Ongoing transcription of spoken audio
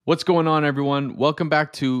What's going on, everyone? Welcome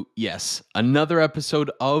back to, yes, another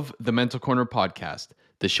episode of the Mental Corner podcast,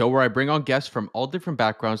 the show where I bring on guests from all different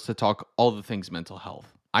backgrounds to talk all the things mental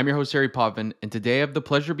health. I'm your host, Harry Potvin, and today I have the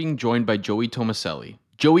pleasure of being joined by Joey Tomaselli.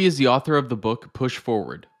 Joey is the author of the book Push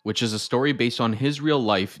Forward, which is a story based on his real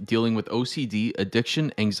life dealing with OCD,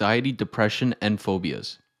 addiction, anxiety, depression, and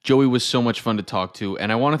phobias. Joey was so much fun to talk to,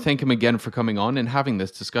 and I want to thank him again for coming on and having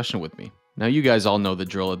this discussion with me. Now, you guys all know the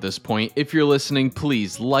drill at this point. If you're listening,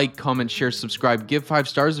 please like, comment, share, subscribe, give 5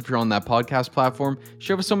 stars if you're on that podcast platform.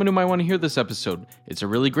 Share with someone who might want to hear this episode. It's a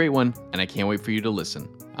really great one, and I can't wait for you to listen.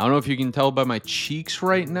 I don't know if you can tell by my cheeks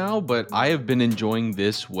right now, but I have been enjoying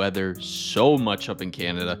this weather so much up in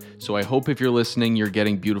Canada. So I hope if you're listening, you're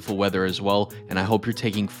getting beautiful weather as well, and I hope you're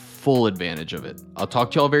taking full advantage of it. I'll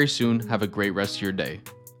talk to y'all very soon. Have a great rest of your day.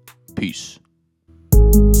 Peace.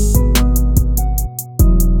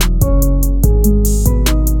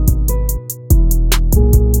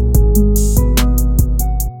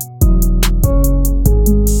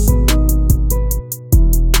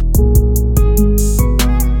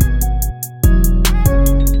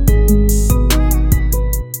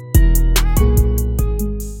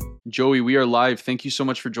 Joey, we are live. Thank you so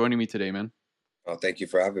much for joining me today, man. Oh, thank you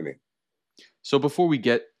for having me. So before we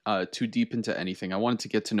get too deep into anything, I wanted to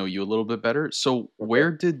get to know you a little bit better. So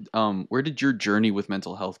where did your journey with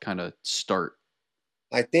mental health kind of start?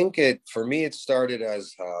 I think for me, it started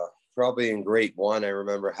as probably in grade 1. I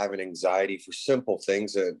remember having anxiety for simple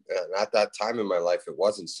things. And at that time in my life, it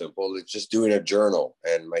wasn't simple. It's just doing a journal.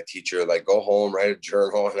 And my teacher, like, go home, write a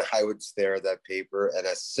journal. And I would stare at that paper. And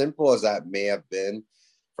as simple as that may have been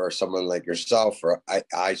for someone like yourself,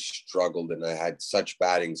 I struggled and I had such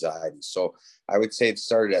bad anxiety. So I would say it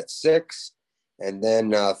started at 6. And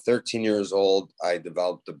then 13 years old, I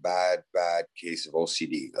developed a bad case of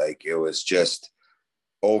OCD. Like, it was just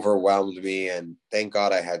overwhelmed me. And thank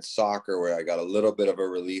God I had soccer where I got a little bit of a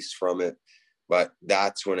release from it. But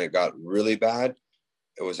that's when it got really bad.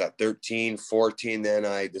 It was at 13, 14. Then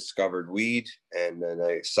I discovered weed, and then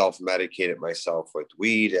I self-medicated myself with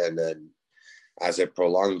weed. And then as it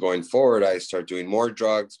prolonged going forward, I started doing more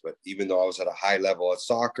drugs. But even though I was at a high level at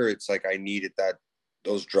soccer, it's like I needed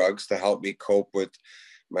those drugs to help me cope with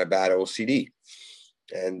my bad OCD.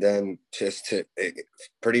 And then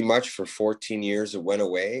pretty much for 14 years, it went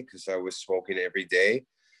away because I was smoking every day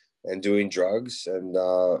and doing drugs. And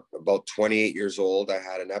about 28 years old, I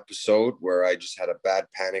had an episode where I just had a bad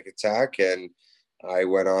panic attack. And I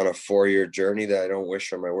went on a 4-year journey that I don't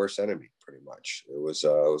wish on my worst enemy, pretty much. It was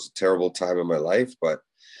a terrible time in my life, but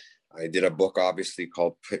I did a book, obviously,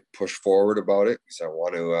 called Push Forward about it, because I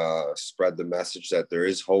want to spread the message that there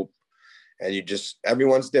is hope. And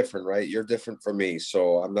everyone's different, right? You're different from me.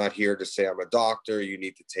 So I'm not here to say I'm a doctor. You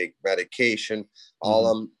need to take medication. All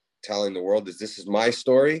I'm telling the world is this is my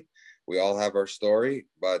story. We all have our story,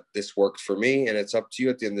 but this worked for me. And it's up to you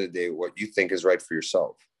at the end of the day, what you think is right for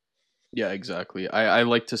yourself. Yeah, exactly. I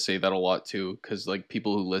like to say that a lot too, because like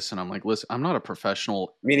people who listen, I'm like, listen, I'm not a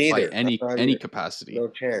professional Me neither. by any capacity. No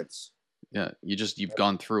chance. Yeah, you've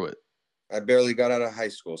gone through it. I barely got out of high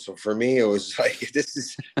school. So for me, it was like, this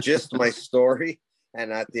is just my story.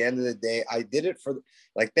 And at the end of the day, I did it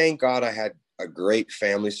thank God I had a great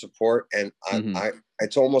family support. And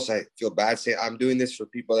it's almost, I feel bad saying I'm doing this for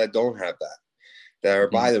people that don't have that are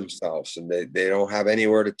by themselves and they don't have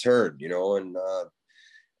anywhere to turn, and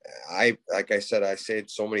like I said, I say it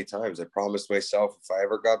so many times, I promised myself if I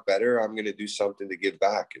ever got better, I'm going to do something to give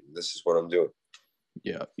back. And this is what I'm doing.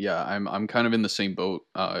 Yeah. I'm kind of in the same boat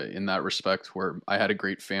in that respect, where I had a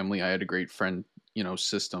great family, I had a great friend,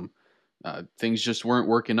 system. Things just weren't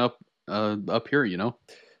working up here,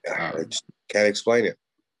 I just can't explain it.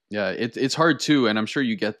 Yeah, it's hard too, and I'm sure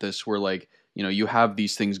you get this where like, you have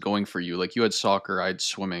these things going for you. Like you had soccer, I had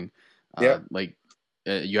swimming.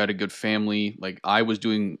 You had a good family. Like I was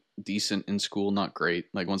doing decent in school, not great.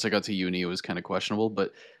 Like once I got to uni, it was kind of questionable,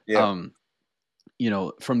 but from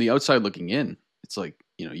the outside looking in, it's like,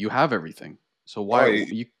 you have everything. So why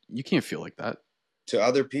you can't feel like that? To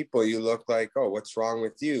other people, you look like, oh, what's wrong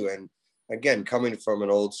with you? And again, coming from an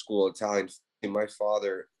old school Italian, my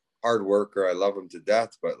father, hard worker, I love him to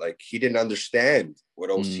death, but like he didn't understand what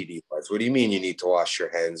OCD was. What do you mean you need to wash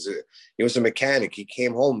your hands? He was a mechanic. He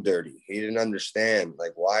came home dirty. He didn't understand,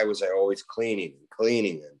 like, why was I always cleaning?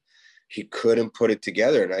 And he couldn't put it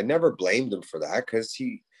together. And I never blamed him for that, because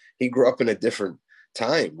he grew up in a different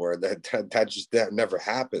time where that never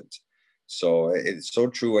happened. So it's so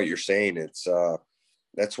true what you're saying. It's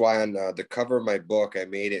that's why on the cover of my book, I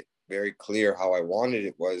made it very clear how I wanted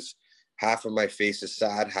it was half of my face is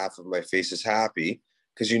sad, half of my face is happy.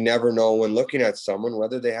 because you never know when looking at someone,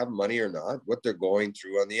 whether they have money or not, what they're going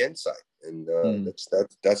through on the inside. And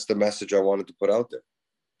Mm. that's the message I wanted to put out there.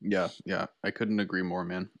 Yeah, yeah, I couldn't agree more,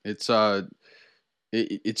 man. It's so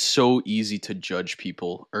easy to judge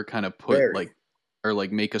people or kind of put Very, like or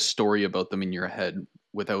like make a story about them in your head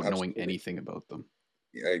without knowing absolutely. anything about them.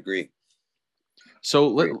 Yeah, I agree.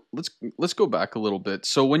 So Agree. let's go back a little bit.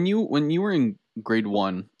 So when you were in grade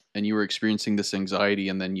 1 and you were experiencing this anxiety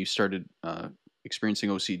and then you started experiencing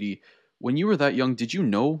OCD, when you were that young, did you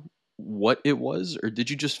know what it was or did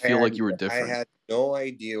you just I feel had like you were I different? had no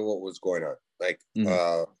idea what was going on. Like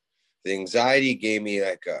Mhm. the anxiety gave me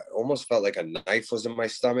like almost felt like a knife was in my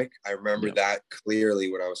stomach. I remember Yeah. that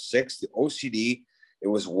clearly when I was 6. The OCD, it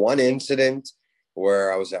was one incident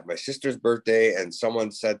where I was at my sister's birthday and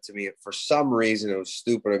someone said to me, for some reason, it was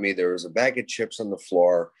stupid of me. There was a bag of chips on the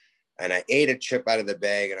floor and I ate a chip out of the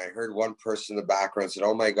bag and I heard one person in the background said,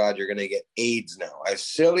 "Oh my God, you're going to get AIDS now." As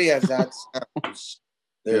silly as that sounds,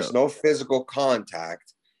 Yeah. there's no physical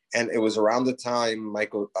contact. And it was around the time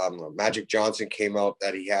Magic Johnson came out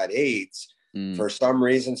that he had AIDS. Mm. For some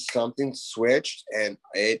reason, something switched, and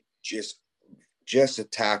it just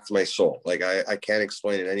attacked my soul. Like I can't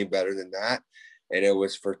explain it any better than that. And it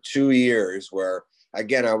was for 2 years where,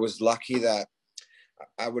 again, I was lucky that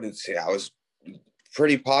I wouldn't say I was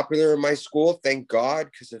pretty popular in my school, thank God,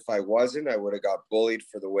 because if I wasn't, I would have got bullied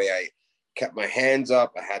for the way I kept my hands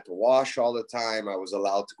up. I had to wash all the time. I was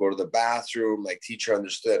allowed to go to the bathroom. Like teacher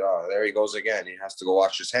understood, oh, there he goes again. He has to go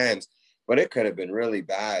wash his hands. But it could have been really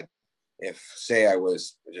bad if, say, I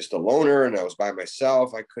was just a loner and I was by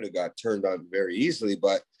myself. I could have got turned on very easily.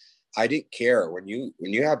 But I didn't care. When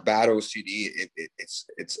you have bad OCD, it's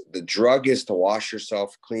the drug is to wash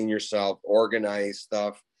yourself, clean yourself, organize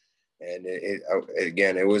stuff. And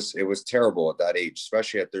again, it was terrible at that age,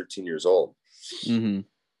 especially at 13 years old. Mhm.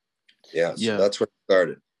 Yeah, so Yeah. that's where it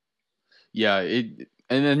started. Yeah, and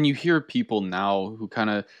then you hear people now who kind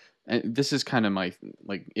of and this is kind of my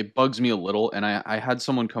like it bugs me a little and I had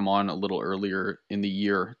someone come on a little earlier in the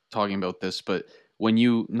year talking about this, but when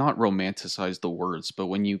you not romanticize the words, but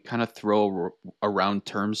when you kind of throw around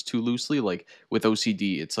terms too loosely, like with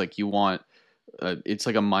OCD, it's like you want it's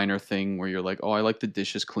like a minor thing where you're like, "Oh, I like the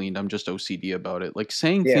dishes cleaned. I'm just OCD about it." Like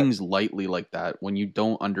saying Yeah. things lightly like that when you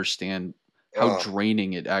don't understand how Uh,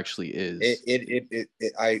 draining it actually it, is. it, it,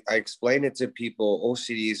 it, I explain it to people.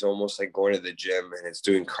 OCD is almost like going to the gym and it's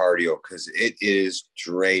doing cardio because it is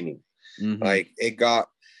draining. Mhm. Like it got,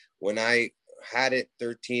 when I had it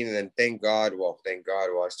 13 and then thank God,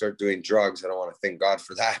 I started doing drugs. I don't want to thank God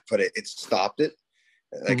for that, but it stopped it.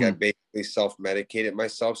 Like I Mhm. basically self-medicated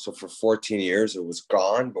myself. So for 14 years it was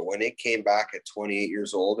gone. But when it came back at 28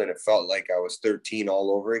 years old and it felt like I was 13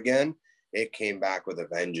 all over again, it came back with a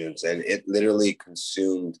vengeance and it literally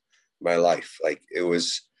consumed my life. Like it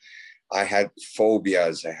was, I had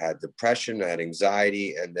phobias, I had depression, I had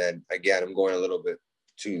anxiety. And then again, I'm going a little bit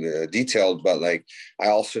too detailed, but like I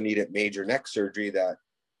also needed major neck surgery that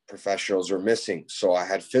professionals were missing. So I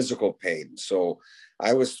had physical pain. So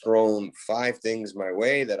I was thrown 5 things my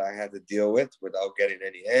way that I had to deal with without getting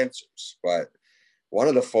any answers. But one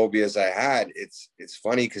of the phobias I had, it's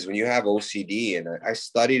funny because when you have OCD, and I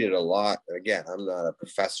studied it a lot. Again, I'm not a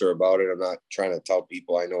professor about it. I'm not trying to tell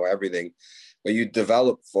people I know everything, but you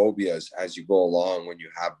develop phobias as you go along when you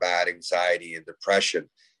have bad anxiety and depression.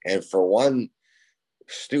 And for one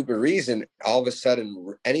stupid reason, all of a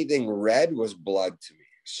sudden anything red was blood to me.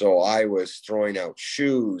 So I was throwing out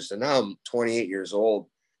shoes, and now I'm 28 years old,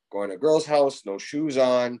 going to a girl's house, no shoes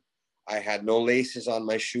on. I had no laces on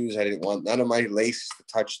my shoes. I didn't want none of my laces to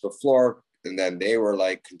touch the floor. And then they were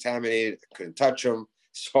like contaminated. I couldn't touch them.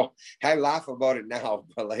 So I laugh about it now,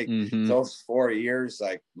 but like Mhm. those 4 years,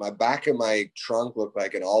 like my back of my trunk looked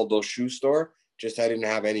like an Aldo shoe store. Just I didn't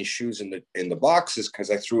have any shoes in the boxes because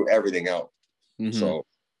I threw everything out. Mhm. So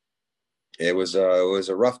it was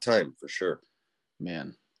a rough time for sure.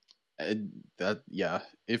 Man, that yeah.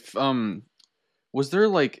 If was there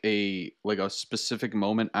like a specific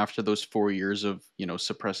moment after those 4 years of,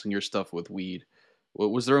 suppressing your stuff with weed?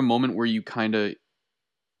 Was there a moment where you kind of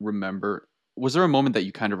remember was there a moment that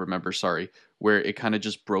you kind of remember, sorry, where it kind of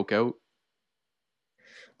just broke out?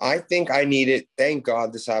 I think I needed, thank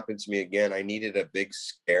God this happened to me again. I needed a big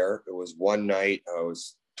scare. It was one night, I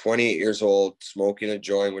was 28 years old, smoking a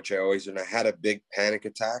joint, which I always do, and I had a big panic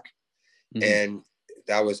attack. Mhm. And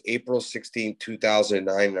that was April 16th,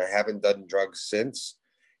 2009. And I haven't done drugs since.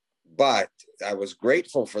 But I was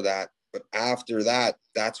grateful for that. But after that,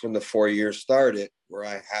 that's when the 4 years started where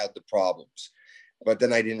I had the problems. But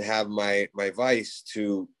then I didn't have my vice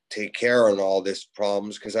to take care of all this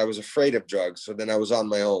problems because I was afraid of drugs. So then I was on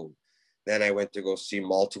my own. Then I went to go see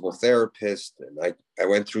multiple therapists, and I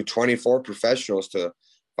went through 24 professionals to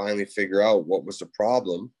finally figure out what was the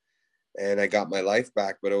problem. And I got my life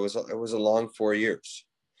back, but it was a long 4 years.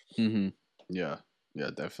 Mm-hmm. Yeah. Yeah,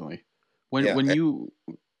 definitely. Yeah. When you,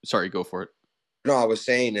 sorry, go for it. No, I was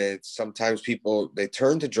saying that sometimes people, they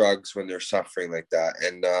turn to drugs when they're suffering like that.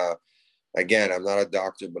 And again, I'm not a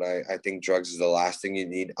doctor, but I think drugs is the last thing you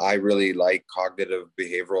need. I really like cognitive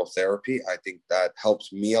behavioral therapy. I think that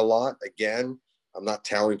helps me a lot. Again, I'm not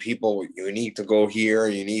telling people you need to go here,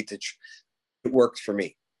 you need to, it works for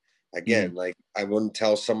me. Mm-hmm. Again, like I wouldn't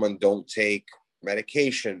tell someone don't take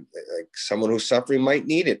medication. Like someone who's suffering might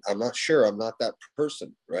need it. I'm not sure. I'm not that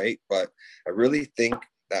person, right? But I really think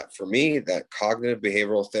that for me, that cognitive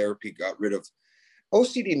behavioral therapy got rid of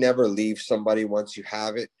OCD. Never leaves somebody once you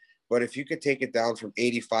have it. But if you could take it down from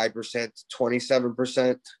 85% to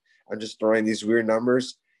 27%, I'm just throwing these weird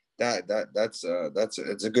numbers. That's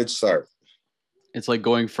it's a good start. It's like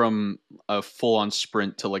going from a full on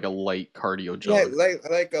sprint to like a light cardio Yeah, jog.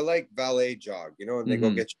 like valet jog, and they go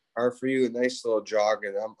Mm-hmm. get your car for you, a nice little jog,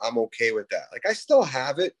 and I'm okay with that. Like I still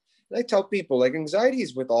have it, and I tell people like anxiety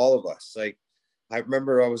is with all of us. Like I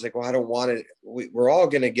remember I was like, well, I don't want it. We're all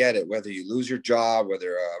gonna get it, whether you lose your job,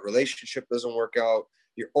 whether a relationship doesn't work out.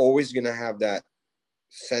 You're always gonna have that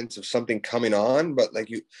sense of something coming on, but like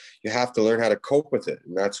you have to learn how to cope with it,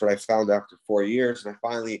 and that's what I found after 4 years. And I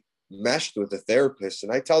finally meshed with a therapist,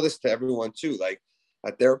 and I tell this to everyone too. Like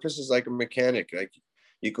a therapist is like a mechanic. Like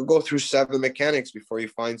you could go through 7 mechanics before you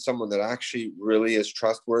find someone that actually really is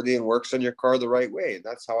trustworthy and works on your car the right way. And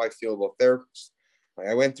that's how I feel about therapists. Like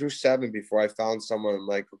I went through 7 before I found someone. I'm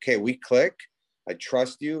like, okay, we click, I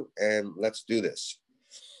trust you, and let's do this.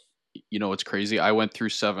 You know, it's crazy. I went through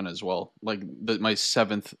 7 as well. Like my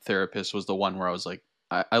seventh therapist was the one where I was like,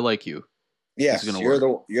 I like you. This is Yes, gonna you're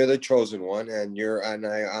work. the chosen one, and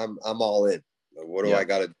I'm all in. What do Yeah. I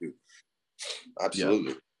got to do? Yeah.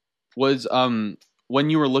 Absolutely. Was when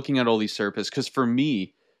you were looking at all these therapists, because for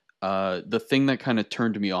me, the thing that kind of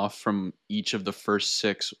turned me off from each of the first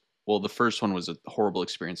 6, well, the first one was a horrible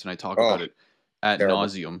experience, and I talk Oh, about it at terrible.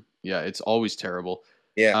 nauseum. Yeah, it's always terrible.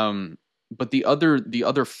 Yeah, Um, but the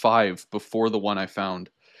other 5 before the one I found,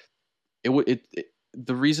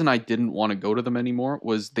 the reason I didn't want to go to them anymore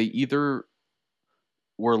was they either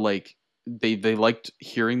were like they liked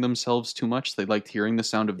hearing themselves too much. They liked hearing the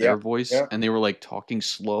sound of yeah, their voice, yeah. and they were like talking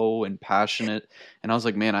slow and passionate. And I was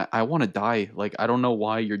like, man, I want to die. Like, I don't know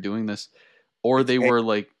why you're doing this. Or It's they pain. were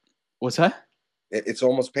like, what's that? It's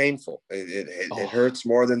almost painful. It Oh, hurts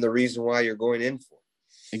more than the reason why you're going in for.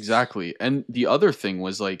 exactly. And the other thing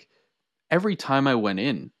was like every time I went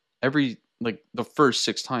in, every like the first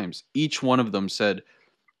 6 times, each one of them said,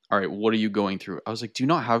 all right, what are you going through? I was like, do you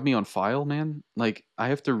not have me on file, man? Like, I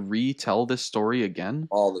have to retell this story again?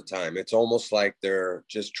 All the time. It's almost like they're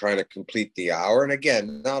just trying to complete the hour. And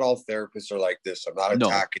again, not all therapists are like this. I'm not No.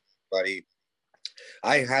 attacking anybody.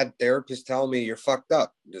 I had therapists tell me you're fucked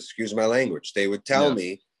up. Excuse my language. They would tell Yeah.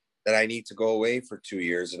 me that I need to go away for 2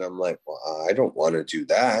 years. And I'm like, well, I don't want to do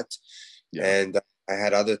that. Yeah. And I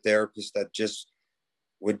had other therapists that just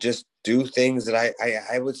would just do things that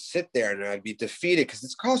I would sit there and I'd be defeated because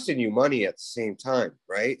it's costing you money at the same time,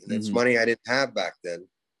 right? And it's Hmm. money I didn't have back then.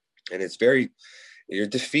 And it's very, you're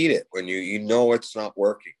defeated when you know it's not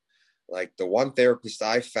working. Like the one therapist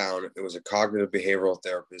I found, it was a cognitive behavioral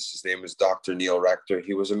therapist. His name was Dr. Neil Rector.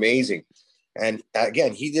 He was amazing. And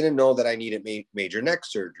again, he didn't know that I needed major neck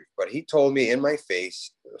surgery, but he told me in my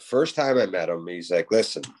face the first time I met him, he's like,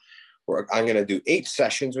 listen, I'm going to do 8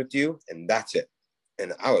 sessions with you and that's it.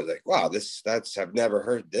 And I was like, wow, I've never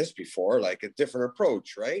heard this before, like a different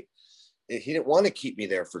approach, right? He didn't want to keep me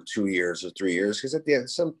there for 2 years or 3 years because at the end,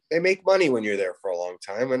 they make money when you're there for a long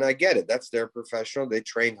time, and I get it. That's their professional. They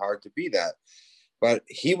train hard to be that. But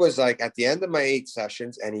he was like at the end of my 8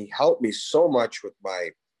 sessions, and he helped me so much with my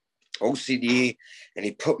OCD, and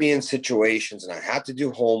he put me in situations, and I had to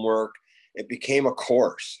do homework. It became a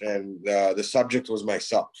course, and the subject was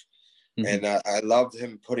myself. Hmm. And I loved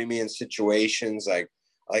him putting me in situations like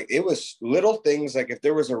it was little things like if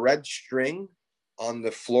there was a red string on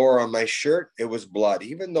the floor on my shirt, it was blood.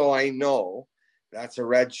 Even though I know that's a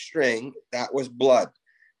red string, that was blood.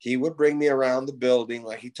 He would bring me around the building.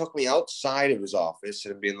 Like he took me outside of his office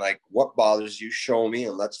and being like, what bothers you? Show me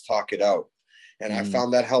and let's talk it out. And I Hmm.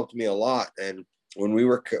 found that helped me a lot. And when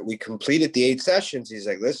we completed the 8 sessions, he's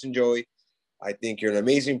like, listen, Joey, I think you're an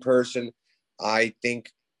amazing person. I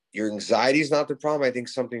think your anxiety is not the problem. I think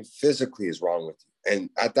something physically is wrong with you. And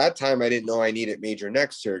at that time, I didn't know I needed major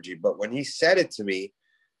neck surgery. But when he said it to me,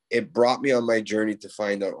 it brought me on my journey to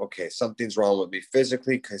find out, okay, something's wrong with me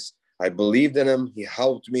physically because I believed in him. He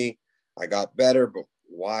helped me. I got better, but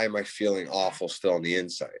why am I feeling awful still on the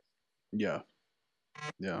inside? Yeah.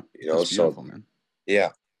 Yeah. You know, That's so beautiful, man.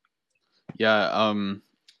 yeah. Yeah.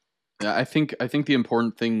 Yeah, I think the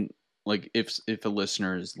important thing, like if a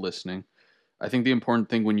listener is listening, I think the important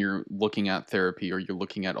thing when you're looking at therapy or you're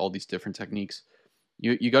looking at all these different techniques,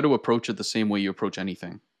 you got to approach it the same way you approach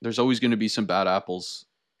anything. There's always going to be some bad apples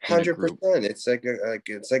in a 100%. group. It's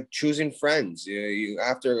it's like choosing friends. You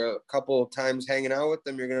after a couple of times hanging out with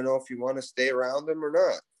them, you're gonna know if you want to stay around them or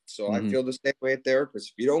not. So I Hmm. feel the same way at therapists.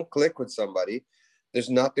 If you don't click with somebody, there's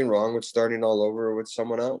nothing wrong with starting all over with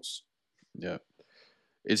someone else. Yeah.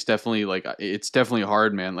 It's definitely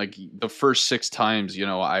hard, man. Like the first 6 times,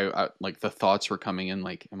 I like the thoughts were coming in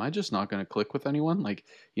like, am I just not going to click with anyone? Like,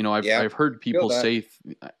 I've Yeah, I've heard feel people that. say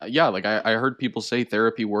yeah, like I heard people say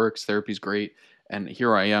therapy works, therapy's great, and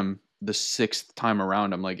here I am the sixth time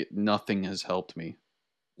around, I'm like nothing has helped me.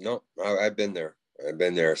 No, I've been there. I've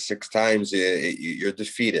been there 6 times. You're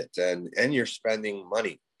defeated, and you're spending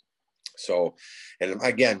money. So, and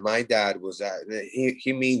again, my dad was at.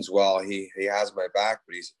 He means well. He has my back,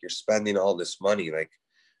 but he's, you're spending all this money. Like,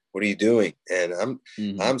 what are you doing? And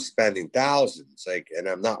Mhm. I'm spending thousands. Like, and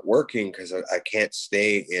I'm not working because I can't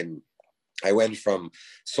stay in. I went from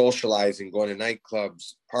socializing, going to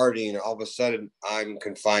nightclubs, partying. All of a sudden, I'm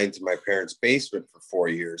confined to my parents' basement for 4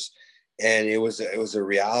 years, and it was a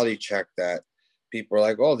reality check that people were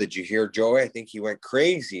like, "Oh, did you hear Joey? I think he went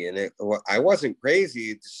crazy." And I wasn't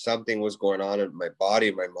crazy. Something was going on in my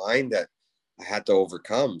body, my mind that I had to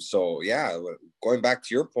overcome. So yeah, going back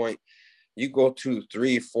to your point, you go to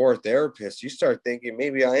 3, 4 therapists, you start thinking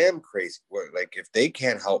maybe I am crazy. Like if they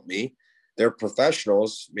can't help me, they're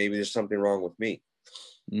professionals. Maybe there's something wrong with me.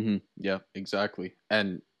 Mhm. Yeah, exactly.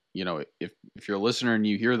 And if you're a listener and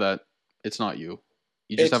you hear that, it's not you.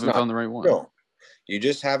 You just It's haven't not. found the right one. No, you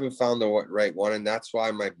just haven't found the right one, and that's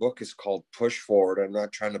why my book is called Push Forward. I'm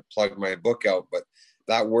not trying to plug my book out, but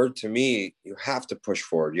that word to me, you have to push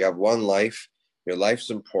forward. You have one life. Your life's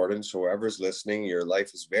important. So whoever's listening, your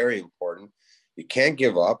life is very important. You can't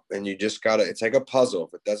give up, and you just gotta. It's like a puzzle.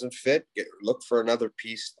 If it doesn't fit, look for another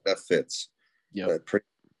piece that fits. Yep.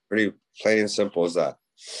 Pretty plain and simple as that.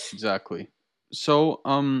 Exactly. So,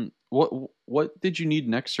 what did you need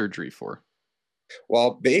neck surgery for?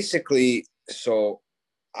 Well, basically, so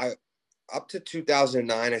I up to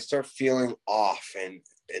 2009, I started feeling off, and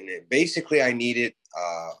basically I needed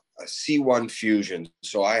a C1 fusion.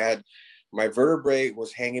 So I had my vertebrae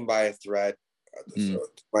was hanging by a thread,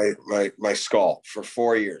 Mm. my skull for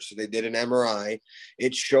 4 years. So they did an MRI.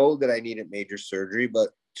 It showed that I needed major surgery, but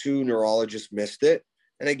two neurologists missed it.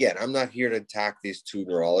 And again, I'm not here to attack these two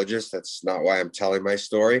neurologists. That's not why I'm telling my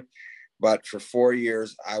story. But for 4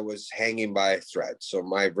 years, I was hanging by a thread. So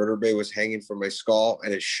my vertebrae was hanging from my skull,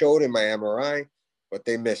 and it showed in my MRI, but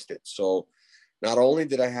they missed it. So not only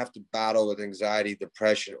did I have to battle with anxiety,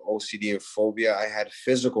 depression, OCD, and phobia, I had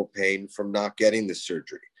physical pain from not getting the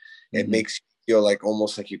surgery. It Mhm. makes you feel like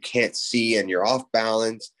almost like you can't see and you're off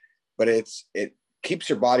balance, but it keeps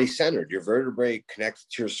your body centered. Your vertebrae connects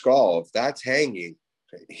to your skull. If that's hanging,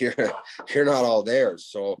 you're you're not all there.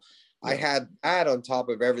 So I Yeah. had that on top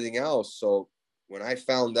of everything else. So when I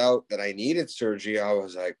found out that I needed surgery, I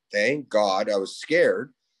was like, thank God. I was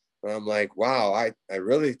scared. But I'm like, wow, I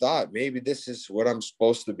really thought maybe this is what I'm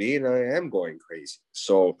supposed to be, and I am going crazy.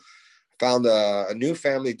 So I found a new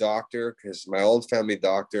family doctor because my old family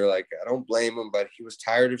doctor, like, I don't blame him, but he was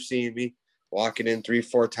tired of seeing me walking in 3,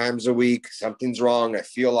 4 times a week. Something's wrong. I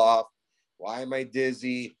feel off. Why am I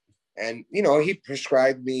dizzy? And he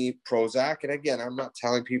prescribed me Prozac. And again, I'm not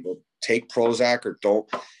telling people take Prozac or don't.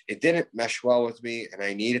 It didn't mesh well with me, and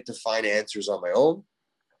I needed to find answers on my own.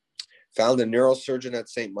 Found a neurosurgeon at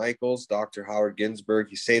St. Michael's, Dr. Howard Ginsburg.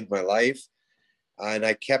 He saved my life. And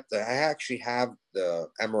I actually have the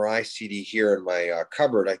MRI CD here in my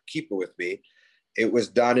cupboard. I keep it with me. It was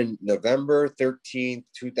done in November 13th,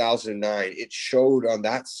 2009. It showed on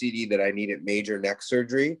that CD that I needed major neck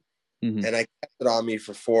surgery. Mhm. And I kept it on me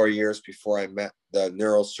for 4 years before I met the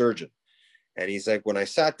neurosurgeon. And he's like, when I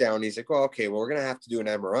sat down, he's like, well, okay, well, we're going to have to do an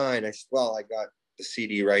MRI. And I said, well, I got the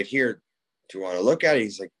CD right here. Do you want to look at it?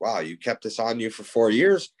 He's like, wow, you kept this on you for 4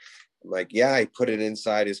 years? I'm like, yeah, I put it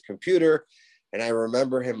inside his computer. And I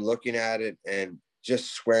remember him looking at it and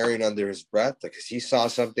just swearing under his breath because he saw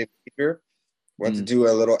something here. Went to Mm. do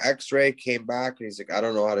a little x-ray, came back, and he's like, I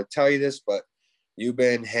don't know how to tell you this, but you've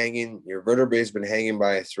been hanging, your vertebrae's been hanging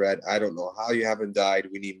by a thread. I don't know how you haven't died.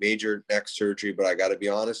 We need major neck surgery, but I got to be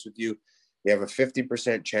honest with you. You have a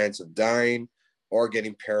 50% chance of dying or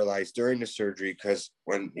getting paralyzed during the surgery because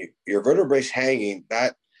when your vertebrae's hanging,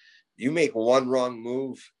 that you make one wrong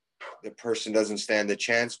move, the person doesn't stand a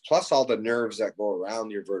chance. Plus all the nerves that go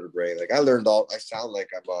around your vertebrae. Like I sound like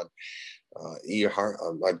I'm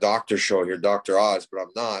on my doctor show here, Dr. Oz, but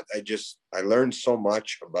I'm not. I learned so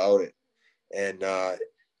much about it. And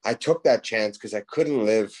I took that chance because I couldn't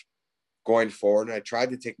live going forward. And I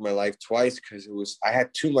tried to take my life twice because I had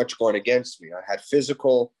too much going against me. I had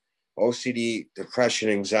physical OCD, depression,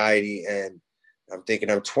 anxiety, and I'm thinking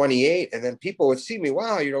I'm 28, and then people would see me.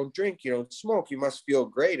 Wow, you don't drink, you don't smoke, you must feel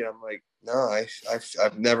great. And I'm like, no,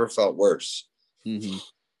 I've never felt worse. Mm-hmm.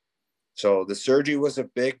 So the surgery was a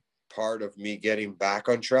big part of me getting back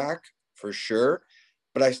on track for sure,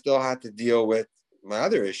 but I still had to deal with my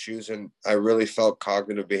other issues, and I really felt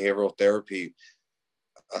cognitive behavioral therapy.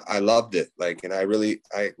 I loved it. Like, and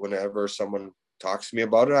whenever someone talks to me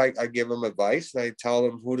about it, I give them advice and I tell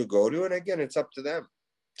them who to go to. And again, it's up to them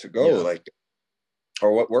to go, Yeah. like,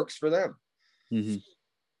 or what works for them. Mm-hmm.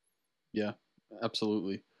 Yeah,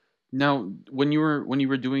 absolutely. Now, when you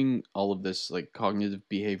were doing all of this, like cognitive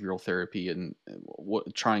behavioral therapy and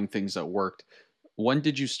trying things that worked, when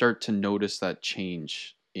did you start to notice that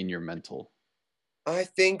change in your mental? I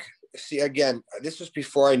think, see, again, this was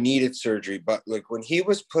before I needed surgery, but like when he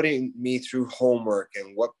was putting me through homework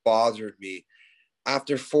and what bothered me,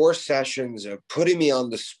 after 4 sessions of putting me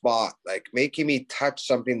on the spot, like making me touch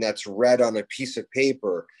something that's red on a piece of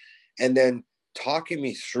paper and then talking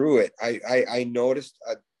me through it, I noticed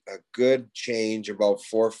a good change about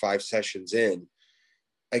 4 or 5 sessions in.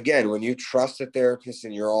 Again, when you trust a therapist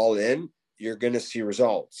and you're all in, you're going to see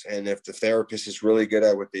results. And if the therapist is really good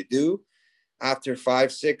at what they do, after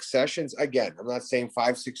 5, 6 sessions, again, I'm not saying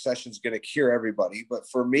 5, 6 sessions is going to cure everybody, but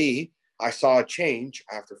for me, I saw a change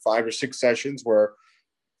after 5 or 6 sessions where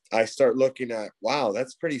I start looking at, wow,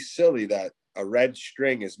 that's pretty silly that a red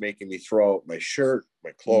string is making me throw out my shirt,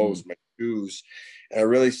 my Mm, clothes, my shoes. And I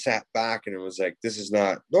really sat back and it was like, this is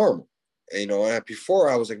not normal. And, and before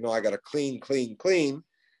I was like, no, I got to clean, clean, clean.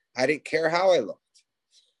 I didn't care how I looked.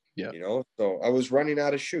 yeah. So I was running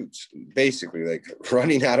out of shoes, basically, like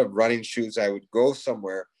running out of running shoes. I would go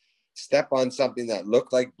somewhere, step on something that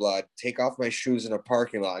looked like blood, take off my shoes in a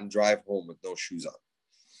parking lot and drive home with no shoes on.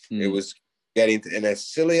 It Mm, was getting to, and as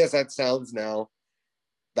silly as that sounds now,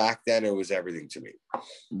 back then it was everything to me.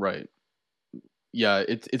 right. Yeah,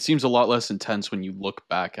 it seems a lot less intense when you look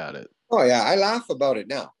back at it. Oh yeah, I laugh about it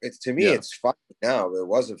now. It's, to me, Yeah, it's funny now, but it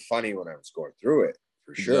wasn't funny when I was going through it,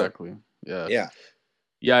 for sure. exactly. Yeah. Yeah.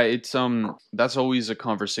 Yeah, it's that's always a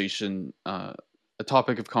conversation, a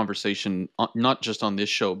topic of conversation, not just on this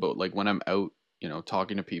show, but like when I'm out,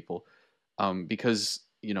 talking to people, because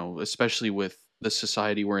especially with the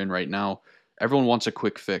society we're in right now, everyone wants a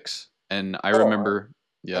quick fix, and I Oh, remember,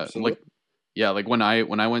 yeah, like absolutely. yeah, like when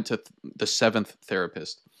I went to the seventh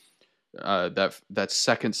therapist, that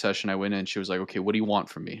second session I went in, she was like, "Okay, what do you want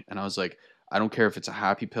from me?" And I was like, "I don't care if it's a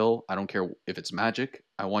happy pill. I don't care if it's magic.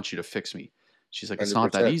 I want you to fix me." She's like, "It's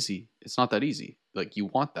not that 100%. easy. It's not that easy. Like you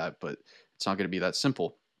want that, but it's not going to be that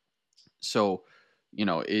simple." So,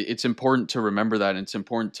 it's important to remember that, and it's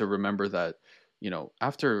important to remember that,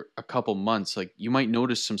 after a couple months, like you might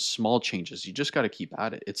notice some small changes. You just got to keep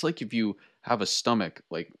at it. It's like if you have a stomach,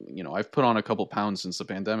 like, I've put on a couple pounds since the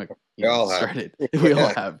pandemic, We all have. started. We all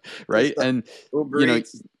Yeah. have, It's right? not, And, Uber you know,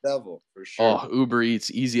 Eats is the devil, for sure. oh, Uber Eats,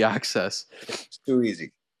 easy access. It's too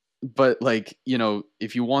easy. But like,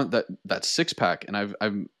 if you want that six pack, and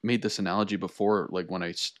I've made this analogy before, like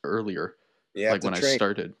earlier, You have like to when I train.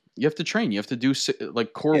 started, you have to train. You have to do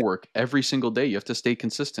like core Yeah, work every single day. You have to stay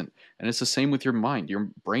consistent, and it's the same with your mind.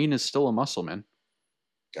 Your brain is still a muscle, man.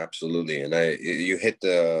 absolutely. And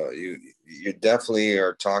you definitely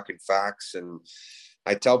are talking facts. And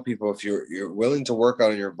I tell people, if you're willing to work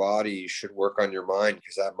on your body, you should work on your mind,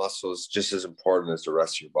 because that muscle is just as important as the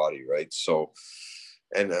rest of your body, right? So,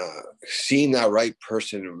 and seeing that right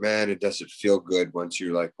person, man, it doesn't feel good once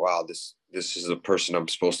you're like, wow, this is the person I'm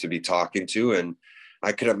supposed to be talking to. And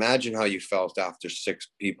I could imagine how you felt after 6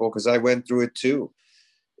 people, because I went through it too.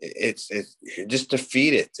 It's you're just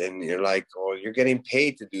defeated, and you're like, oh, you're getting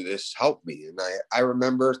paid to do this, help me. And I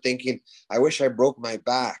remember thinking, I wish I broke my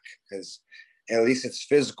back, because at least it's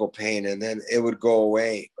physical pain, and then it would go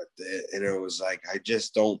away. And it was like, I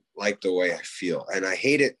just don't like the way I feel, and I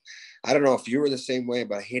hate it. I don't know if you were the same way,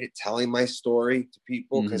 but I hated telling my story to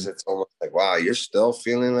people, Hmm. because it's almost like, wow, you're still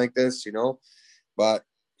feeling like this. But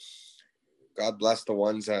God bless the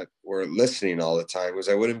ones that were listening all the time, because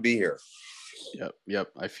I wouldn't be here. Yep,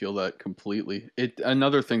 yep. I feel that completely.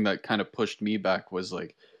 Another thing that kind of pushed me back was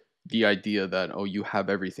like the idea that, oh, you have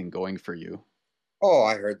everything going for you. Oh,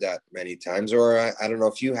 I heard that many times. Or I don't know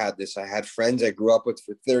if you had this. I had friends I grew up with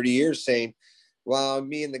for 30 years saying, well,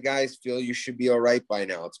 me and the guys feel you should be all right by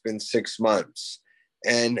now. It's been 6 months.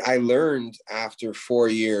 And I learned after 4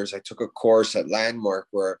 years, I took a course at Landmark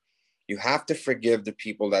where you have to forgive the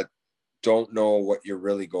people that don't know what you're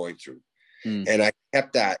really going through. Mm. And I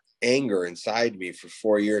kept that anger inside me for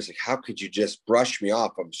 4 years. Like, how could you just brush me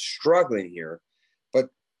off? I'm struggling here. But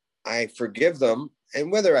I forgive them.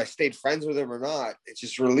 And whether I stayed friends with them or not, it's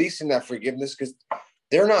just releasing that forgiveness because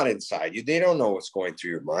they're not inside you. They don't know what's going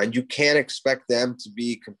through your mind. You can't expect them to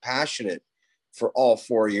be compassionate for all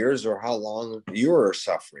 4 years or how long you're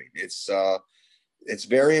suffering. It's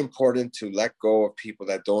very important to let go of people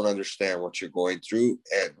that don't understand what you're going through,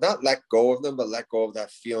 and not let go of them, but let go of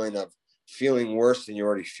that feeling of feeling worse than you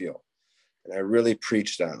already feel. And I really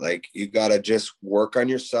preach that. Like, you got to just work on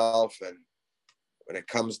yourself. And when it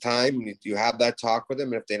comes time, you have that talk with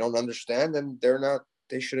them. And if they don't understand, then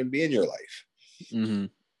they shouldn't be in your life. Mm-hmm.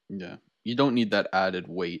 Yeah. You don't need that added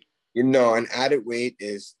weight. An added weight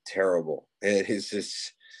is terrible. It is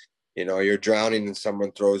just, you're drowning and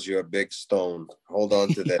someone throws you a big stone. Hold on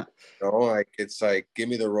to that. Yeah. It's like, give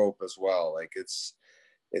me the rope as well. Like, it's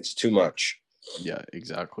too much. Yeah,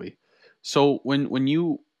 exactly. So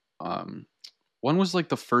um when was like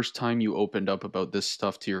the first time you opened up about this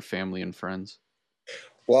stuff to your family and friends?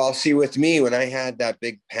 Well, see, with me, when I had that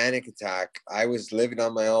big panic attack, I was living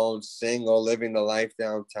on my own, single, living the life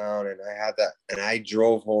downtown, and I had that, and I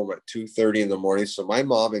drove home at 2:30 in the morning. So my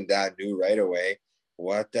mom and dad knew right away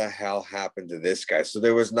what the hell happened to this guy. So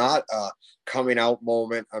there was not a coming out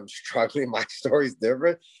moment. I'm struggling. My story's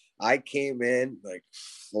different. I came in like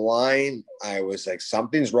flying. I was like,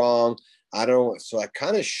 something's wrong. I don't know. So I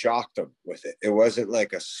kind of shocked them with it. It wasn't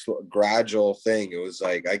like a gradual thing. It was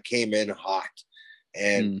like I came in hot.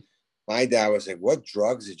 And Mm. my dad was like, what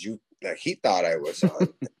drugs did you, like, he thought I was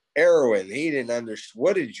on heroin. He didn't understand.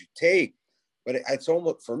 What did you take? But it's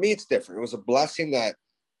almost, for me, it's different. It was a blessing that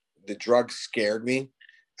the drugs scared me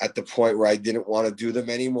at the point where I didn't want to do them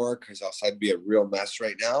anymore, because else I'd be a real mess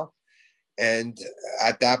right now. And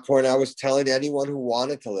at that point, I was telling anyone who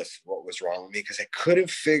wanted to listen what was wrong with me, because I couldn't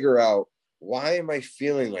figure out, why am I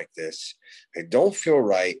feeling like this? I don't feel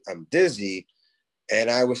right. I'm dizzy. And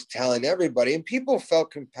I was telling everybody, and people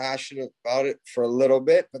felt compassionate about it for a little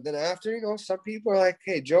bit. But then after, some people are like,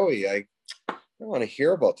 hey, Joey, I don't want to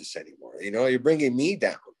hear about this anymore. You're bringing me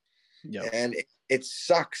down. Yep. And it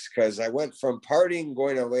sucks, because I went from partying,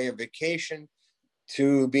 going away on vacation,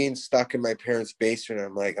 to being stuck in my parents' basement.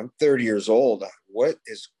 I'm like, I'm 30 years old.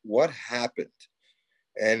 What happened?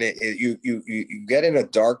 And you get in a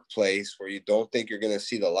dark place where you don't think you're going to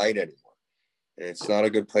see the light anymore. And it's not a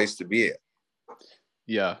good place to be at.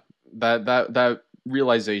 Yeah. That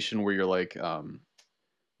realization where you're like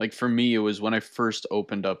for me it was when I first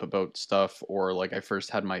opened up about stuff, or like I first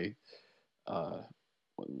had my uh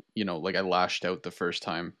like I lashed out the first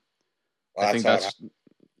time. I Well, that's think how it happened. that's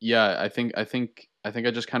yeah,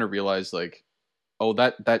 I just kind of realized like, oh,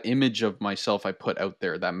 that image of myself I put out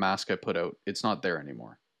there, that mask I put out, it's not there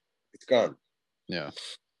anymore. It's gone. Yeah.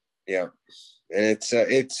 Yeah. And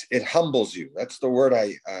it humbles you. That's the word.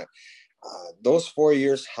 Those 4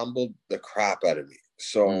 years humbled the crap out of me. Mm.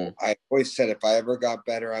 So I always said, if I ever got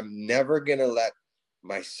better, I'm never going to let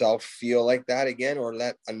myself feel like that again, or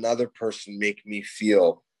let another person make me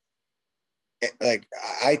feel like.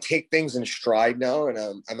 I take things in stride now, and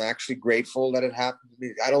I'm actually grateful that it happened to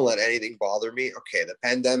me. I don't let anything bother me. Okay, the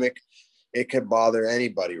pandemic, it could bother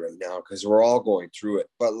anybody right now because we're all going through it.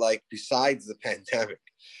 But like, besides the pandemic,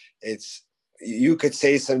 it's, you could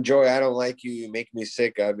say some, Joy, I don't like you, you make me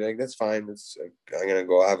sick. I'd be like, that's fine. I'm gonna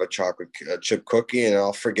go have a chocolate chip cookie and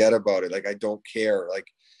I'll forget about it. Like, I don't care. Like,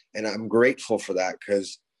 and I'm grateful for that,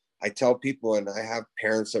 because I tell people, and I have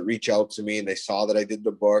parents that reach out to me, and they saw that I did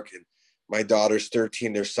the book, and my daughter's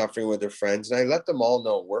 13, they're suffering with their friends, and I let them all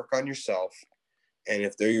know, work on yourself. And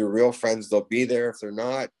if they're your real friends, they'll be there. If they're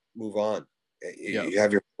not, move on. Yeah. You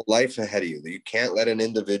have your life ahead of you. You can't let an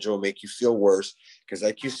individual make you feel worse, because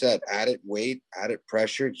like you said, added weight, added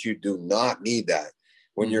pressure, you do not need that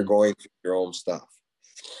when you're Hmm. going through your own stuff.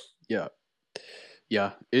 Yeah.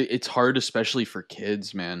 Yeah. It's hard, especially for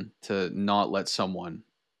kids, man, to not let someone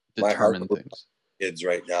My heart determine goes out things. to kids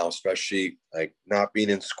right now, especially like not being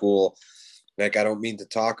in school. Like, I don't mean to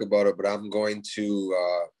talk about it, but I'm going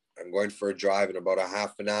for a drive in about a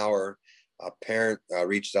half an hour. A parent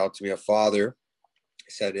reached out to me, a father,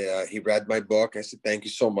 said he read my book. I said, thank you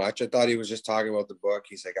so much. I thought he was just talking about the book.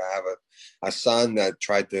 He's like, I have a son that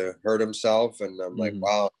tried to hurt himself. And I'm like, Hmm.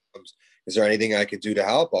 wow, is there anything I could do to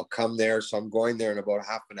help? I'll come there. So I'm going there in about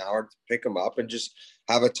half an hour to pick him up and just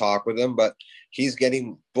have a talk with him. But he's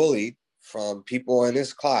getting bullied from people in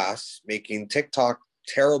his class making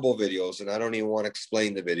terrible videos, and I don't even want to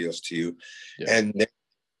explain the videos to you. Yeah. And their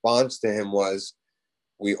response to him was,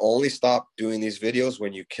 we only stop doing these videos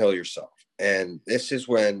when you kill yourself. And this is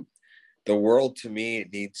when the world, to me,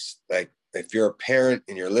 needs, like, if you're a parent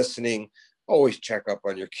and you're listening, always check up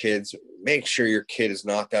on your kids. Make sure your kid is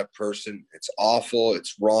not that person. It's awful.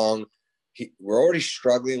 It's wrong. We're already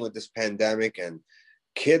struggling with this pandemic, and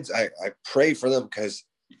kids, I pray for them, because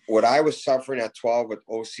what I was suffering at 12 with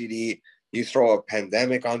OCD, you throw a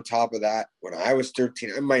pandemic on top of that. When I was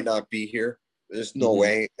 13, I might not be here. There's no Mm-hmm.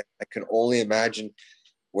 way. I can only imagine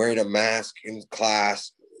wearing a mask in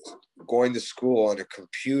class, going to school on a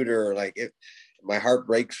computer. Like, my heart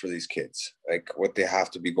breaks for these kids, like what they have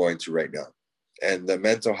to be going through right now. And the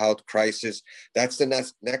mental health crisis, that's the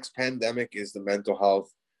next pandemic, is the mental health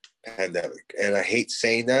pandemic. And I hate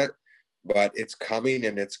saying that, but it's coming,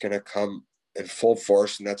 and it's going to come in full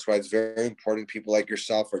force. And that's why it's very important people like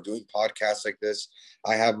yourself are doing podcasts like this.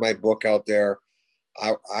 I have my book out there.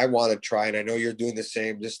 I want to try, and I know you're doing the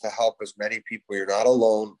same, just to help as many people. You're not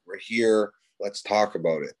alone. We're here. Let's talk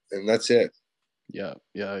about it. And that's it. Yeah,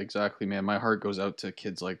 yeah, exactly, man. My heart goes out to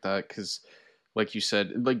kids like that because, like you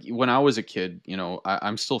said, like when I was a kid,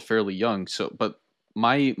 I'm still fairly young. So, but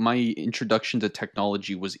my introduction to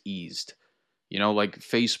technology was eased. Like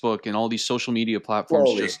Facebook and all these social media platforms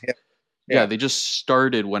Slowly. just, Yeah. yeah, Yeah. they just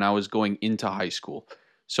started when I was going into high school.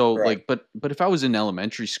 So Correct. like, but if I was in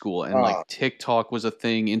elementary school and like Ah, TikTok was a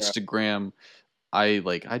thing, yeah. Instagram,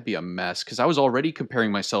 I'd be a mess because I was already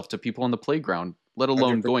comparing myself to people on the playground, let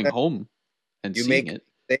alone going 100%. home and You seeing make it.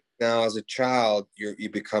 mistakes now as a child, you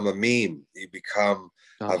become a meme. You become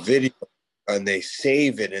a Oh, video, and they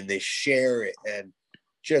save it and they share it. And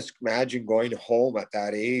just imagine going home at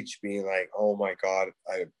that age being like, oh my God,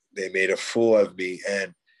 they made a fool of me.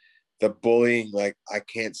 And the bullying, like, I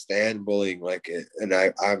can't stand bullying. Like, and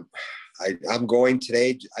I'm going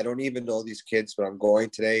today. I don't even know these kids, but I'm going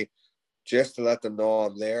today just to let them know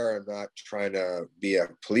I'm there. I'm not trying to be a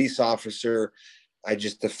police officer.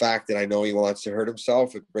 The fact that I know he wants to hurt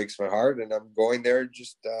himself, it breaks my heart, and I'm going there.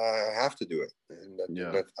 Just I have to do it, and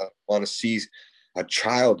yeah. I want to see a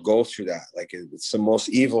child go through that. Like, it's the most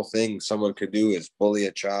evil thing someone could do, is bully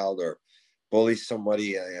a child or bully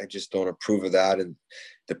somebody. I just don't approve of that, and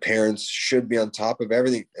the parents should be on top of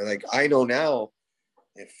everything. And like, I know now,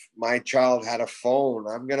 if my child had a phone,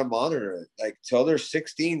 I'm going to monitor it, like, till they're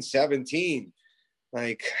 16, 17.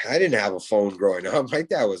 Like, I didn't have a phone growing up. My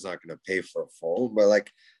dad was not going to pay for a phone, but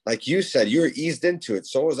like you said, you were eased into it.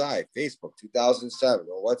 So was I. Facebook 2007.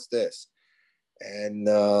 Well, what's this? And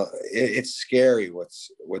it's scary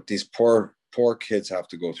what these poor kids have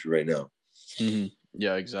to go through right now. Hmm.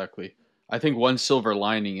 Yeah, exactly. I think one silver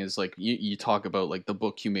lining is like you talk about like the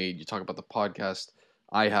book you made, you talk about the podcast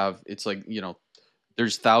I have. It's like,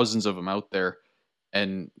 there's thousands of them out there.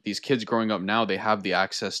 And these kids growing up now, they have the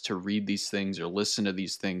access to read these things or listen to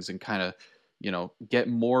these things and kind of, get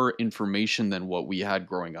more information than what we had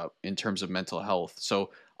growing up in terms of mental health.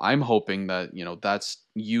 So I'm hoping that, that's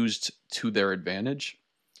used to their advantage.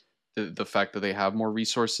 The fact that they have more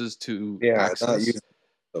resources to Yeah, not access. using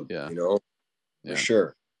them, Yeah. for Yeah.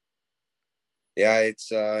 sure. Yeah,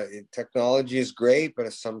 technology is great,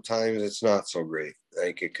 but sometimes it's not so great.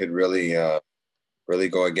 Like, it could really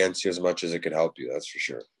go against you as much as it could help you. That's for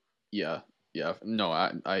sure. Yeah. Yeah. No,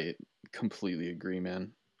 I completely agree,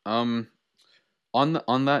 man. Um, on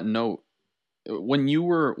that note, when you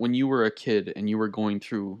were a kid and you were going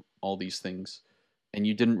through all these things and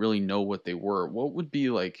you didn't really know what they were, what would be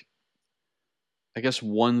like, I guess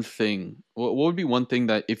one thing, what would be one thing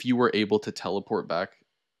that if you were able to teleport back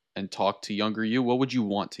and talk to younger you, what would you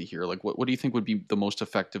want to hear? Like what do you think would be the most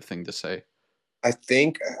effective thing to say? I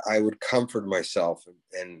think I would comfort myself,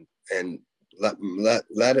 and let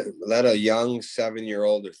a young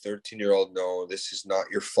 7-year-old or 13-year-old know this is not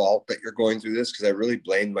your fault that you're going through this, because I really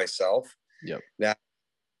blamed myself. Yep. That,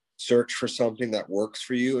 search for something that works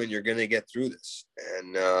for you, and you're going to get through this.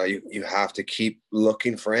 And you have to keep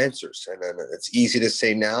looking for answers. And then it's easy to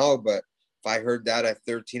say now, but if I heard that at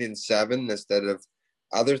 13 and 7 instead of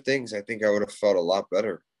other things, I think I would have felt a lot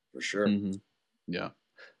better, for sure. Hmm. Yeah.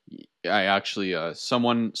 I actually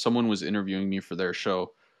someone was interviewing me for their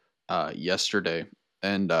show yesterday,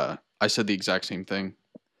 and I said the exact same thing.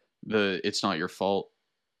 It's not your fault.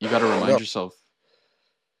 You got to remind No, yourself,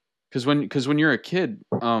 because when you're a kid,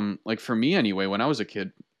 like for me anyway, when I was a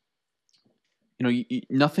kid,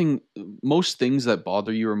 nothing, most things that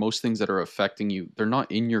bother you or most things that are affecting you, they're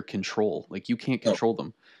not in your control. Like you can't no. control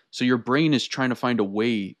them. So your brain is trying to find a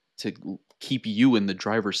way to keep you in the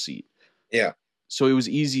driver's seat. Yeah. So it was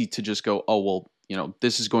easy to just go, oh well,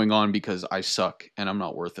 this is going on because I suck and I'm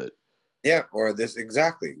not worth it. Yeah, or this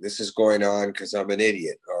exactly. This is going on because I'm an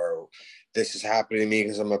idiot, or this is happening to me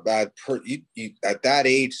because I'm a bad person. You at that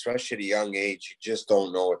age, especially at a young age, you just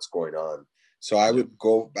don't know what's going on. So I Yep. would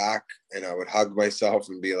go back and I would hug myself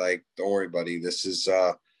and be like, "Don't worry, buddy. This is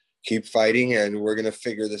keep fighting, and we're gonna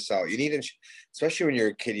figure this out." You need, especially when you're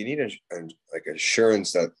a kid, you need like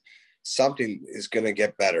assurance that something is gonna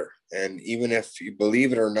get better. And even if you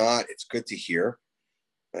believe it or not, it's good to hear,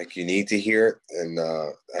 like you need to hear it. And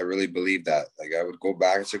I really believe that. Like I would go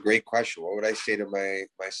back. It's a great question. What would I say to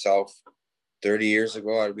myself 30 years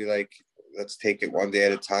ago? I'd be like, let's take it one day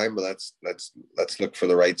at a time, but let's look for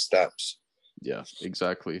the right steps. Yeah,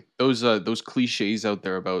 exactly. Those cliches out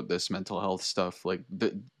there about this mental health stuff, like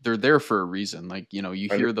they're there for a reason. Like, you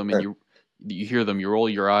hear them and 100%. you hear them, you roll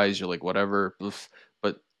your eyes, you're like, whatever. Oof.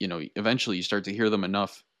 But eventually you start to hear them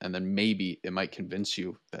enough, and then maybe it might convince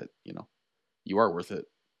you that you are worth it.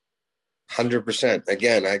 100%.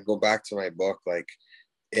 Again, I go back to my book. Like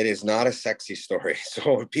it is not a sexy story.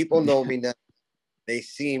 So if people know me now, they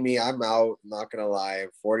see me, I'm out, I'm not gonna lie, I'm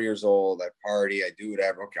 40 years old, I party, I do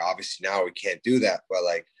whatever. Okay, obviously now we can't do that, but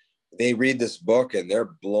like they read this book and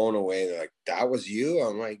they're blown away. They're like, that was you?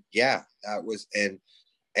 I'm like, yeah, that was. And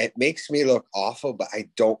it makes me look awful, but I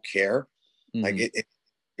don't care. Like Hmm. it's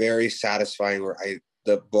very satisfying where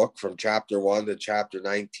the book from chapter 1 to chapter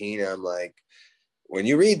 19, I'm like, when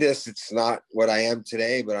you read this, it's not what I am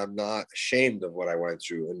today, but I'm not ashamed of what I went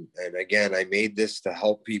through. And again, I made this to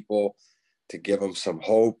help people, to give them some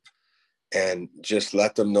hope, and just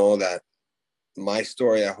let them know that my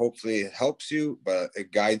story, hopefully it helps you, but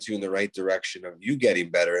it guides you in the right direction of you getting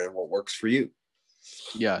better and what works for you.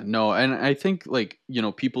 Yeah, no, and I think, like,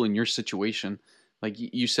 people in your situation, like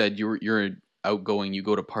you said, you're outgoing, you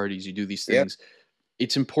go to parties, you do these Yeah, things.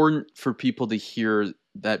 It's important for people to hear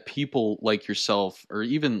that people like yourself, or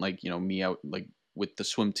even like, me out, like with the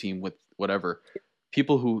swim team, with whatever,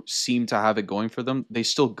 people who seem to have it going for them, they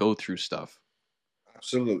still go through stuff.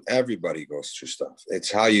 absolutely. Everybody goes through stuff.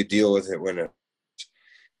 It's how you deal with it when it,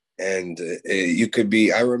 and you could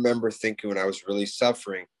be, I remember thinking when I was really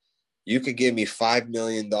suffering, you could give me $5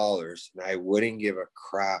 million and I wouldn't give a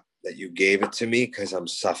crap that you gave it to me because I'm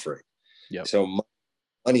suffering. Yep. So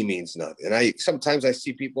money means nothing. And I sometimes I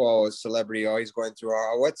see people, oh, a celebrity, oh, he's going through,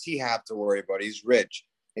 oh, what's he have to worry about? He's rich.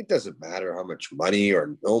 It doesn't matter how much money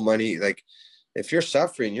or no money. Like if you're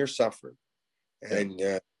suffering, you're suffering, Yeah.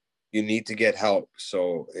 and you need to get help.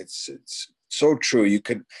 So it's so true. You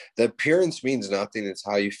could, the appearance means nothing. It's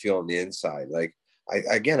how you feel on the inside. Like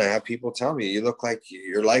I have people tell me, you look like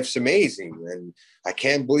your life's amazing, and I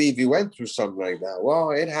can't believe you went through something like that.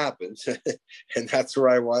 Well, it happened, and that's where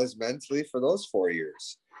I was mentally for those 4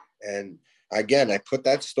 years. And again, I put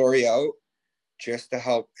that story out just to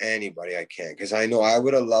help anybody I can, because I know I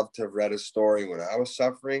would have loved to have read a story when I was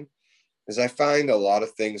suffering, because I find a lot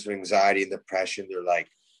of things with anxiety and depression, they're like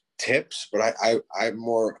tips, but I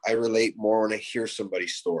relate more when I hear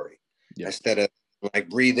somebody's story Yep. instead of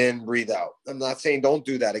like breathe in, breathe out. I'm not saying don't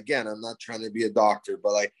do that. Again, I'm not trying to be a doctor,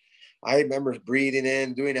 but like I remember breathing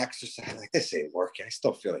in, doing exercise, like this ain't working. I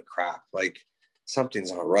still feel like crap. Like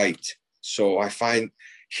something's not right. So I find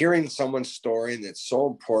hearing someone's story, and it's so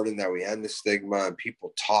important that we end the stigma and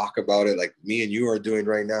people talk about it like me and you are doing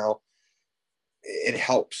right now. It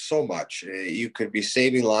helps so much. You could be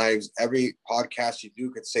saving lives. Every podcast you do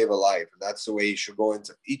could save a life. And that's the way you should go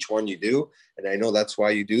into each one you do. And I know that's why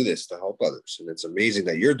you do this, to help others. And it's amazing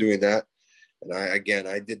that you're doing that. And I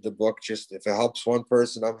did the book just if it helps one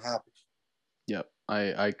person, I'm happy. Yep.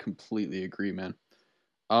 I completely agree, man.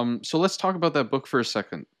 So let's talk about that book for a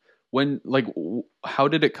second. When, like, how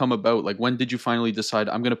did it come about? Like, when did you finally decide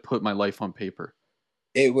I'm going to put my life on paper?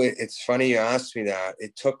 It's funny you asked me that.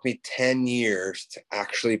 It took me 10 years to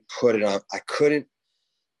actually put it on. I couldn't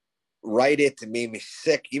write it. It made me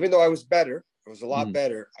sick, even though I was better. It was a lot Mhm.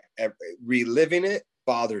 better. Reliving it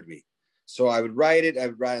bothered me. So I would write it. I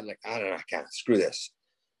would write it like, I don't know, I can't, screw this.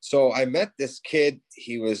 So I met this kid.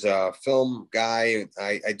 He was a film guy.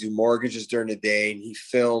 I do mortgages during the day, and he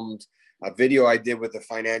filmed a video I did with a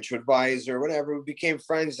financial advisor, whatever. We became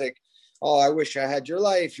friends. Like, oh, I wish I had your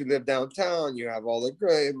life. You live downtown. You have all the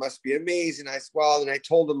good. It must be amazing. I said, well, and I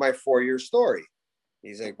told him my 4 year story.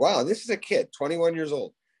 He's like, wow, this is a kid, 21 years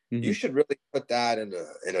old. You Mhm. should really put that in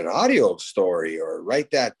an audio story or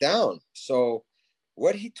write that down. So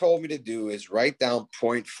what he told me to do is write down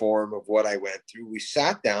point form of what I went through. We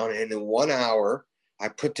sat down, and in 1 hour, I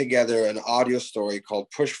put together an audio story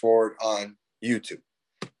called Push Forward on YouTube.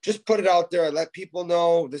 Just put it out there. I let people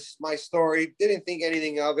know this is my story. Didn't think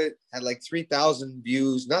anything of it. Had like 3,000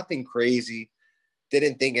 views, nothing crazy.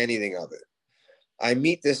 Didn't think anything of it. I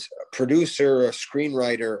meet this producer, a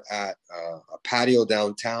screenwriter at a patio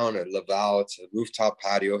downtown at Laval. It's a rooftop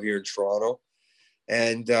patio here in Toronto.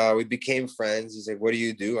 And we became friends. He's like, "What do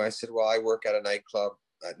you do?" I said, "Well, I work at a nightclub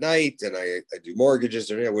at night and I do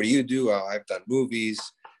mortgages." What do you do? I've done movies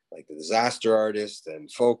like The Disaster Artist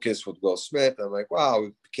and Focus with Will Smith. I'm like, wow,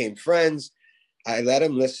 we became friends. I let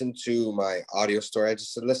him listen to my audio story. I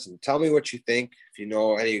just said, "Listen, tell me what you think. If you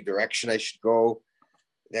know any direction I should go."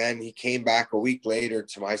 Then he came back a week later.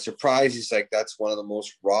 To my surprise, he's like, "That's one of the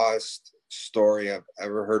most rawest story I've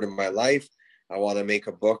ever heard in my life. I want to make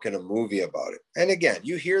a book and a movie about it." And again,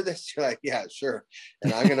 you hear this, you're like, "Yeah, sure."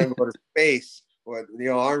 And I'm going to go to space with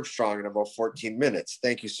Neil Armstrong in about 14 minutes.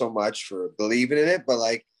 Thank you so much for believing in it. But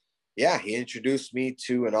like, yeah, he introduced me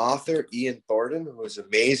to an author, Ian Thornton, who was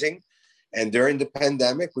amazing. And during the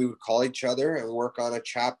pandemic, we would call each other and work on a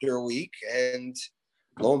chapter a week. And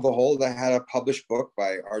lo and behold, I had a published book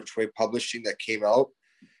by Archway Publishing that came out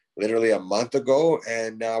literally a month ago.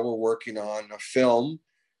 And now we're working on a film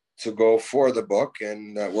to go for the book,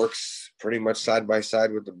 and works pretty much side by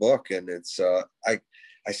side with the book. And it's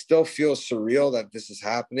I still feel surreal that this is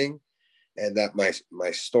happening, and that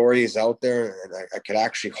my story is out there, and I could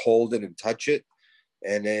actually hold it and touch it.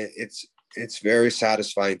 And it's very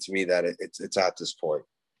satisfying to me that it's at this point.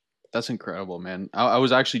 That's incredible, man. I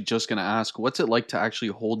was actually just going to ask, what's it like to actually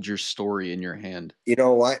hold your story in your hand? You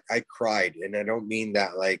know what? I cried, and I don't mean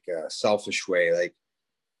that like a selfish way. Like,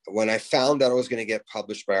 when I found out I was going to get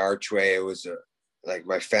published by Archway, it was like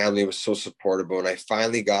my family was so supportive. But when I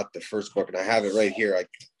finally got the first book, and I have it right here,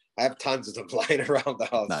 I have tons of them lying around the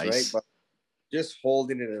house, Nice. right? But just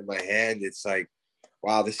holding it in my hand, it's like,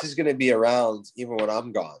 wow, this is going to be around even when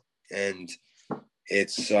I'm gone. And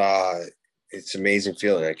it's amazing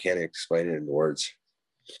feeling. I can't explain it in words.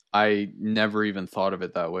 I never even thought of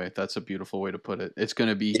it that way. That's a beautiful way to put it. It's going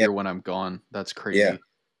to be Yeah. here when I'm gone. That's crazy. Yeah.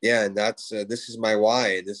 Yeah. And that's, this is my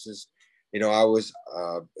why. This is, I was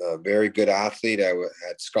a very good athlete. I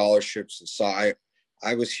had scholarships, and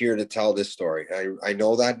I was here to tell this story. I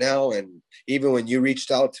know that now. And even when you reached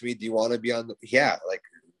out to me, do you want to be on yeah, like,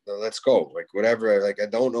 let's go, like, whatever. Like, I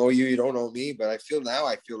don't know you, you don't know me, but I feel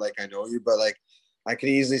like I know you, but like, I could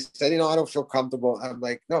easily say, I don't feel comfortable. I'm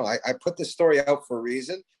like, no, I put this story out for a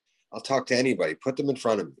reason. I'll talk to anybody, put them in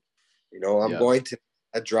front of me. I'm going to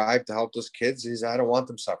drive to help those kids. I don't want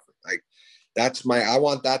them suffering. Like, I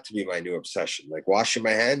want that to be my new obsession. Like, washing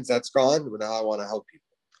my hands, that's gone, but now I want to help people.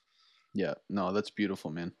 Yeah, no, that's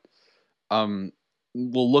beautiful, man.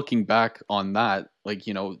 Well, looking back on that, like,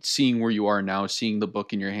 seeing where you are now, seeing the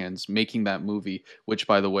book in your hands, making that movie, which,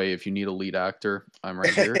 by the way, if you need a lead actor, I'm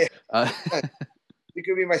right here. You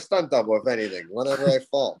could be my stunt double, if anything, whenever I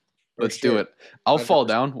fall. Let's do it. I'll 100%. Fall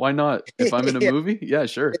down. Why not? If I'm in a movie, yeah,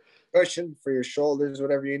 sure. Cushion for your shoulders,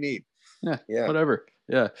 whatever you need. Yeah, whatever.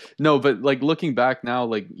 Yeah, no, but like, looking back now,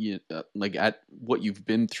 like, like, at what you've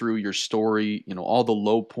been through, your story, all the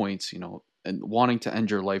low points, and wanting to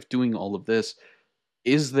end your life, doing all of this,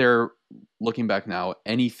 is there, looking back now,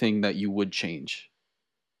 anything that you would change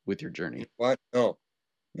with your journey? What? No,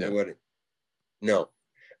 I wouldn't. No.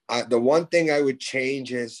 The one thing I would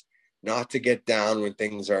change is not to get down when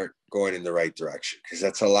things aren't going in the right direction, because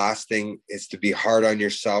that's the last thing, is to be hard on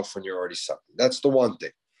yourself when you're already suffering. That's the one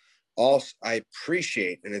thing. Also, I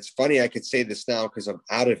appreciate, and it's funny I could say this now because I'm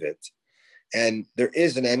out of it, and there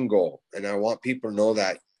is an end goal, and I want people to know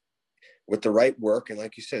that with the right work, and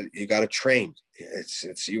like you said, you got to train.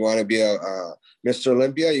 It's you want to be a Mr.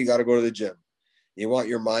 Olympia, you got to go to the gym. You want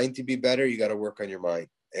your mind to be better, you got to work on your mind.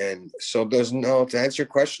 And so to answer your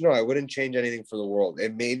question, no, I wouldn't change anything for the world.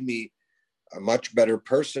 It made me a much better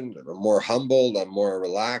person. I'm more humbled. I'm more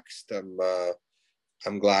relaxed.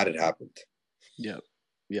 I'm glad it happened. Yeah.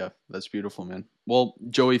 Yeah. That's beautiful, man. Well,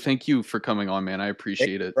 Joey, thank you for coming on, man. I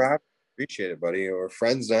appreciate it. Appreciate it, buddy. We're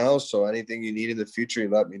friends now. So anything you need in the future, you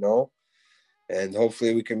let me know. And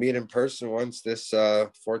hopefully we can meet in person once this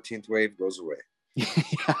 14th wave goes away.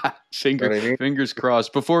 Yeah, fingers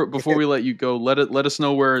crossed. Before we let you go, let us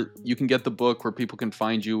know where you can get the book, where people can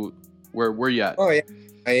find you. Where you at? Oh yeah,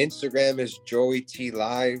 my Instagram is Joey T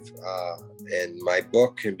Live, and my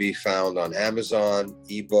book can be found on Amazon,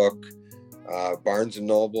 ebook, Barnes and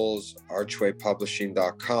Nobles,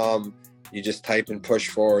 ArchwayPublishing.com. You just type and push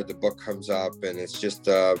forward, the book comes up, and it's just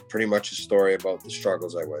pretty much a story about the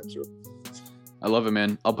struggles I went through. I love it,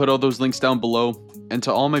 man. I'll put all those links down below. And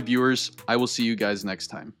to all my viewers, I will see you guys next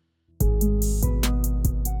time.